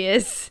fabulous she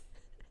is.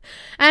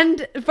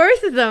 And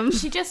both of them...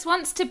 She just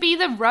wants to be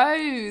the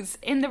rose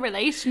in the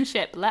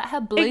relationship. Let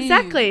her bloom.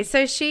 Exactly.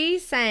 So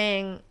she's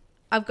saying,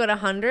 I've got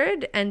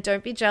 100 and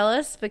don't be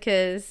jealous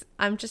because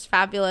I'm just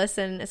fabulous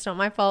and it's not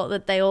my fault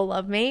that they all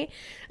love me.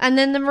 And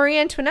then the Marie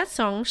Antoinette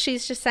song,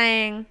 she's just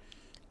saying,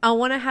 I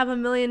want to have $1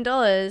 million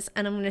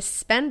and I'm going to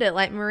spend it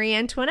like Marie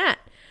Antoinette.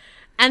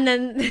 And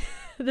then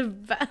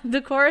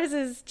the chorus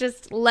is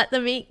just, let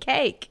them eat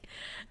cake.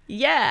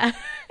 Yeah.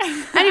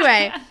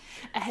 Anyway.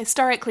 A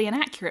historically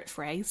inaccurate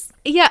phrase.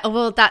 Yeah,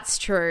 well, that's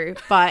true.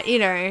 But, you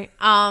know,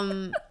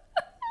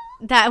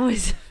 that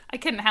was... I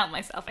couldn't help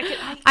myself.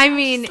 I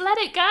mean... Just let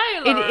it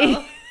go,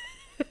 Laurel.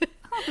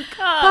 Oh,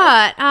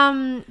 God.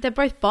 But they're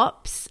both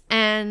bops,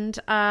 and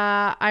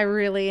I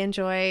really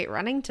enjoy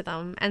running to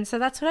them. And so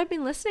that's what I've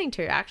been listening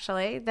to,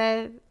 actually.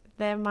 They're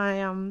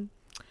my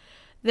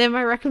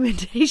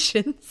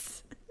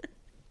recommendations.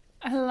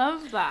 I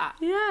love that.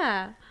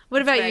 Yeah.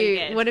 What about you?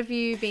 Good. What have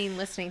you been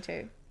listening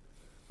to?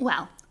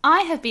 Well,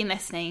 I have been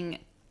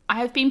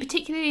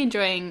particularly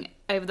enjoying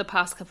over the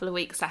past couple of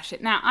weeks, Sasha.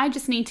 Now, I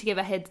just need to give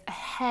a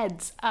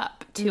heads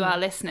up to our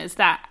listeners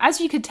that,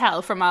 as you could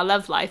tell from our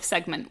Love Life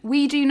segment,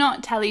 we do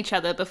not tell each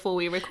other before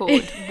we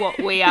record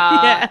what we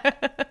are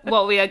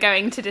what we are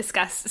going to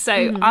discuss.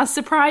 So our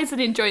surprise and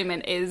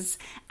enjoyment is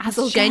as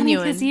organic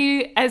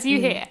genuine as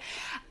you hear.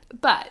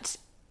 But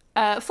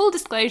full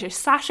disclosure,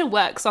 Sasha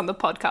works on the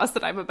podcast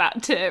that I'm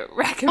about to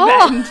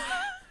recommend.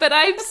 Oh. But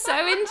I've so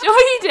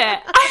enjoyed it.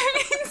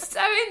 I've been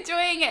so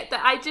enjoying it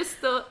that I just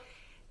thought,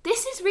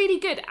 this is really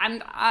good.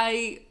 And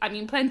I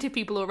mean, plenty of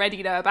people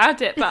already know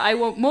about it, but I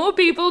want more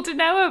people to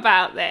know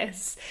about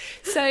this.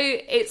 So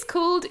it's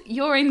called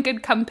You're in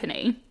Good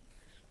Company.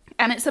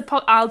 And it's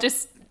I'll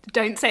just,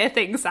 don't say a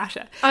thing,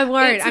 Sasha. I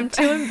won't. I'm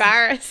too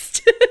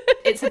embarrassed.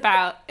 It's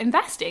about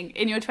investing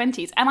in your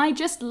 20s. And I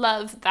just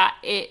love that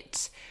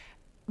it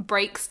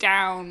breaks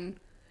down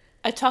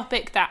a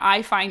topic that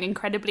I find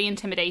incredibly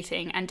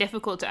intimidating and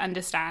difficult to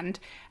understand,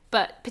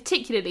 but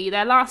particularly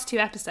their last two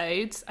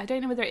episodes, I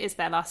don't know whether it is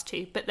their last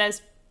two, but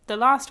there's the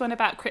last one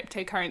about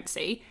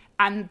cryptocurrency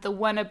and the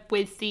one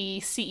with the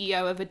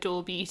CEO of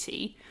Adore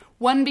Beauty.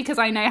 One, because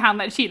I know how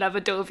much you love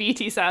Adore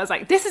Beauty, so I was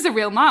like, this is a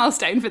real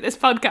milestone for this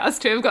podcast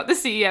to have got the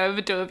CEO of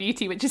Adore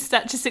Beauty, which is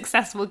such a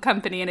successful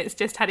company and it's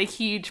just had a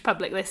huge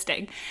public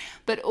listing.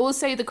 But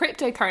also the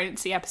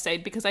cryptocurrency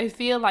episode, because I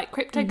feel like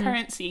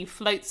cryptocurrency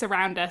floats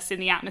around us in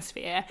the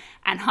atmosphere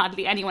and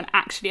hardly anyone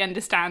actually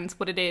understands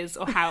what it is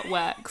or how it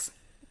works.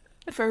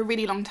 For a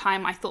really long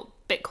time, I thought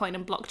Bitcoin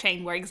and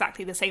blockchain were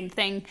exactly the same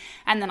thing,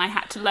 and then I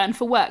had to learn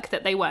for work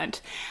that they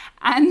weren't.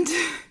 And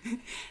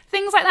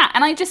things like that.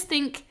 And I just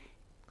think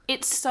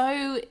it's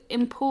so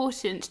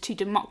important to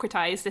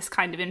democratize this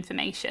kind of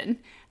information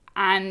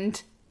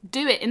and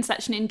do it in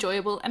such an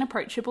enjoyable and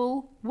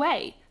approachable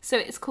way. So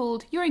it's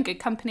called You're in Good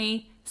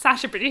Company.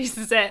 Sasha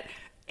produces it.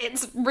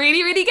 It's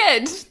really, really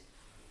good.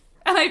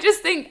 And I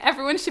just think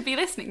everyone should be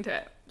listening to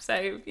it.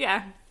 So,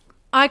 yeah.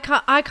 I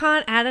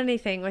can't add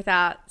anything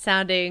without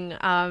sounding,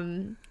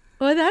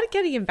 without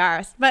getting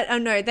embarrassed. But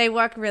no, they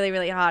work really,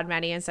 really hard,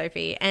 Maddie and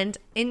Sophie. And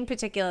in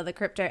particular, the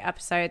crypto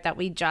episode that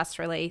we just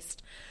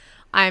released,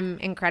 I'm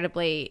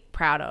incredibly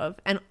proud of.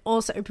 And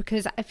also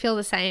because I feel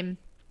the same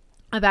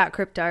about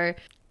crypto.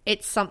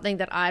 It's something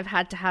that I've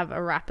had to have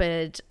a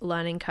rapid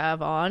learning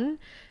curve on.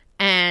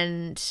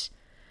 And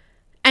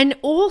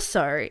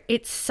also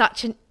it's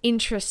such an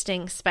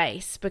interesting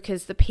space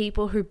because the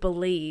people who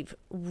believe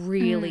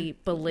really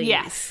believe.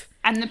 Yes.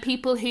 And the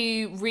people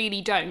who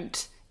really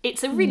don't.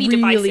 It's a really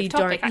divisive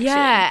topic, actually.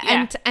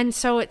 Yeah. And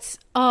so it's,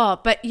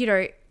 but you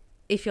know,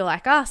 if you're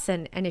like us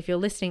and if you're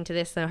listening to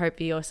this, I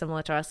hope you're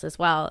similar to us as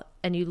well,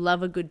 and you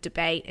love a good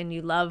debate and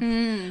you love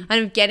kind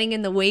of getting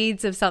in the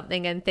weeds of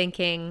something and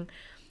thinking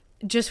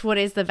just what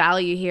is the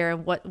value here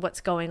and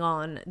what's going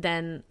on,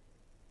 then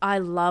I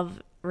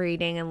love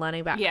reading and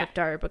learning about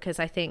crypto, because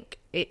I think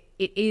it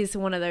is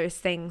one of those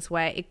things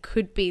where it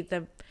could be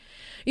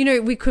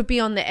we could be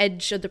on the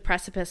edge of the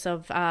precipice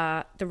of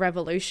the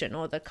revolution,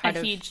 or the kind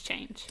of huge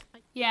change.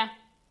 Yeah.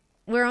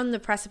 We're on the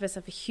precipice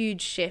of a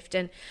huge shift,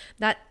 and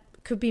that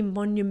could be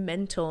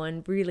monumental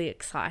and really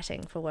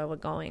exciting for where we're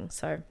going.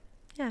 So,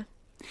 yeah.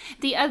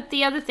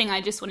 The other thing I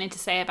just wanted to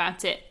say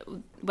about it,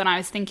 when I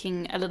was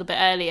thinking a little bit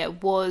earlier,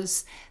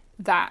 was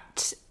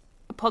that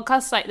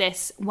podcasts like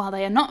this, while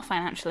they are not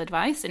financial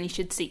advice, and you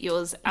should seek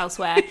yours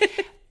elsewhere,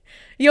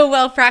 you're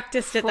well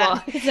practiced at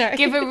that.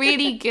 Give a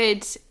really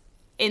good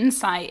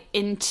insight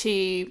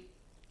into,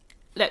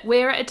 look,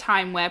 we're at a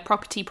time where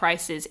property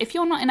prices, if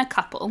you're not in a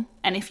couple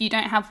and if you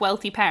don't have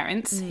wealthy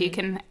parents who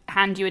can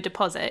hand you a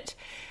deposit,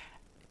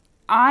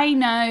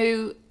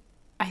 I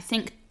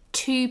think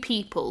 2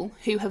 people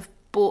who have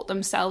bought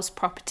themselves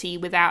property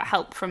without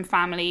help from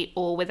family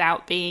or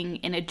without being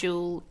in a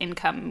dual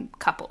income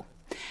couple.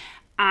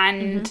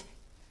 And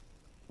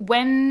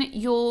when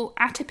you're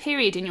at a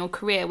period in your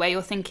career where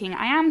you're thinking,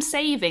 I am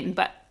saving,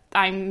 but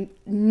I'm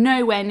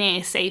nowhere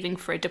near saving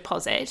for a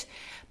deposit,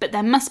 but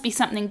there must be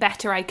something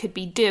better I could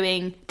be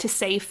doing to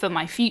save for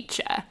my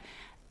future.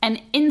 An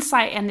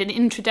insight and an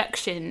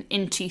introduction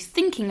into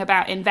thinking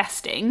about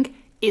investing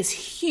is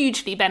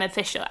hugely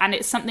beneficial, and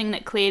it's something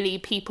that clearly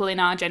people in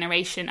our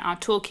generation are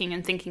talking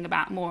and thinking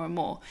about more and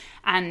more.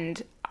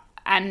 And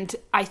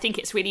I think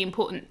it's really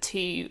important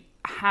to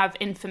have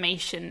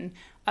information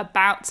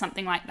about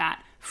something like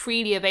that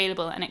freely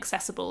available and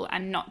accessible,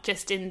 and not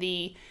just in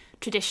the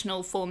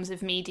traditional forms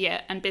of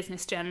media and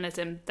business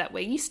journalism that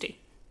we're used to.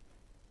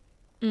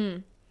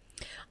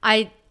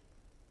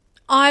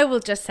 I will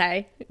just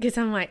say, because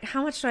I'm like,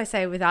 how much do I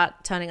say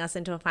without turning us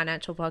into a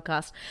financial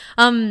podcast?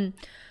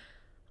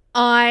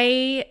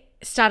 I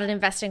started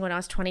investing when I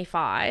was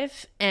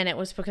 25, and it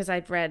was because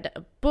I'd read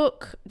a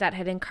book that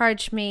had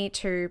encouraged me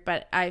to,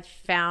 but I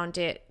found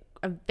it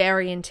a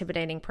very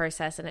intimidating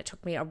process, and it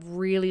took me a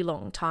really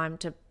long time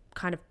to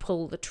kind of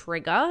pull the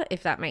trigger,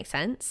 if that makes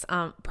sense.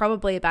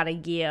 Probably about a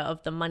year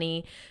of the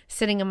money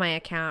sitting in my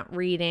account,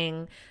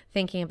 reading,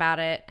 thinking about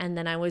it, and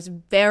then I was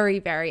very,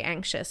 very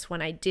anxious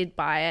when I did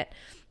buy it.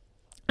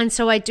 And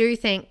so I do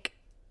think,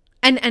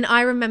 and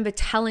I remember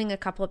telling a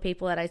couple of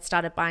people that I'd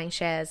started buying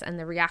shares, and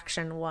the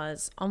reaction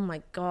was, oh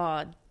my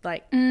God,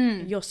 like,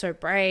 you're so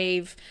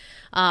brave.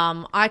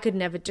 I could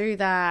never do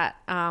that.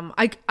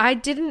 I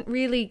didn't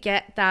really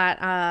get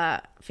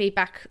that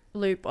feedback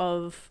loop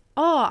of,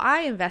 oh,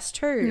 I invest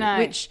too,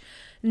 which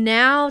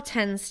now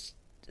has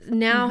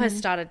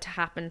started to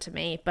happen to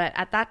me. But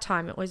at that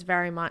time, it was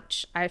very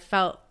much, I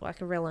felt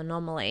like a real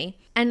anomaly.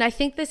 And I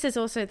think this is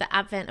also the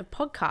advent of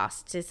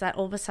podcasts, is that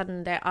all of a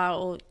sudden there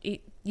are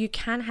you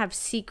can have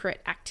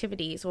secret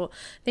activities or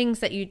things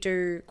that you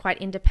do quite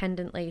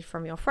independently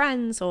from your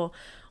friends, or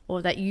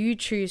that you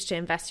choose to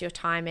invest your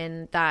time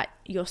in that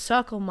your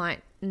circle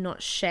might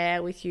not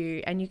share with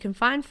you. And you can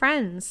find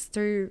friends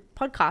through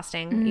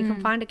podcasting. You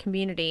can find a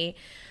community.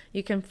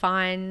 You can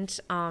find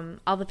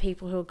other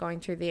people who are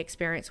going through the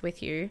experience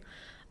with you.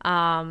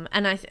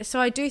 So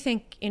I do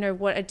think,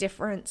 what a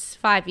difference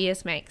 5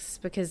 years makes,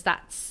 because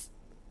that's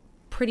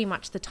pretty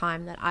much the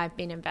time that I've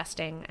been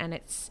investing, and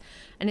it's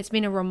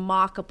been a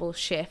remarkable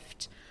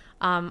shift.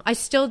 I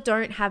still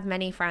don't have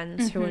many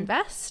friends who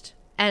invest,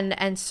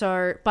 and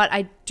so, but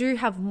I do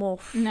have more.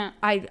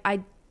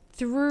 I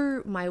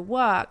through my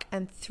work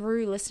and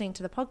through listening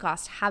to the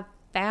podcast have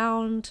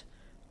found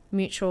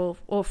mutual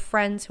or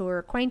friends who are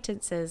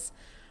acquaintances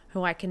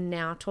who I can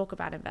now talk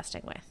about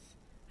investing with,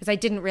 because I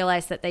didn't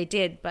realize that they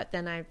did, but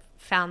then I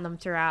found them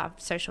through our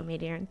social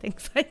media and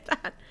things like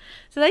that.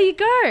 So there you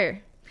go.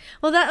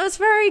 Well, that was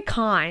very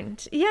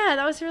kind. Yeah,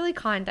 that was really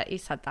kind that you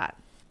said that.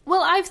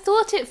 Well, I've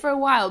thought it for a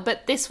while,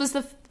 but this was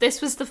the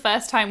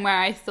first time where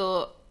I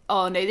thought,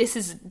 oh no, this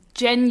is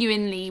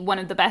genuinely one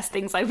of the best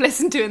things I've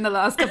listened to in the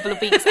last couple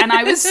of weeks. And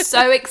I was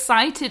so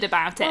excited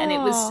about it. And it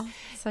was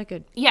so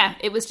good. Yeah,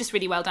 it was just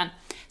really well done.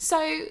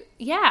 So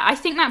yeah, I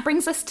think that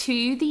brings us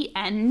to the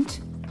end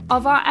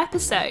of our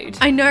episode.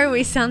 I know,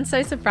 we sound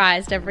so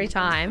surprised every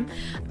time.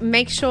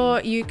 Make sure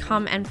you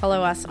come and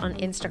follow us on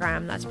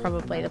Instagram. That's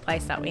probably the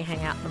place that we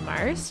hang out the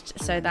most.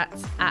 So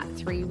that's at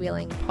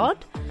 @threewheelingpod.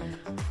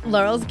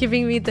 Laurel's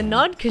giving me the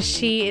nod because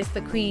she is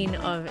the queen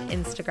of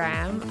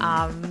Instagram.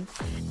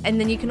 And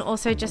then you can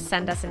also just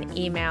send us an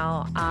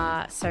email.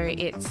 So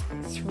it's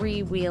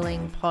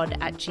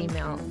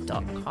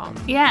threewheelingpod@gmail.com.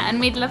 Yeah, and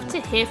we'd love to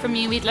hear from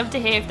you. We'd love to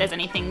hear if there's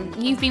anything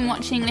you've been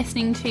watching,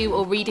 listening to,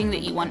 or reading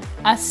that you want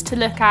us to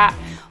look at.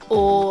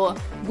 Or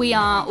we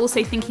are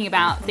also thinking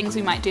about things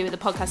we might do with the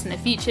podcast in the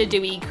future.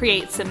 Do we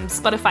create some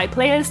Spotify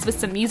playlists with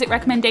some music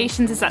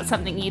recommendations? Is that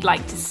something you'd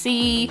like to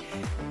see?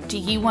 Do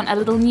you want a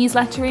little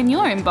newsletter in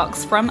your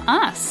inbox from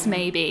us,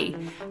 maybe?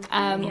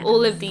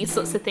 All of these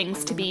sorts of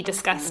things to be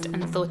discussed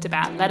and thought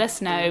about. Let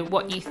us know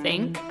what you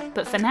think.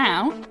 But for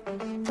now,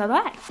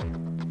 bye-bye.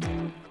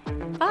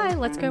 Bye.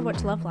 Let's go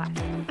watch Love Life.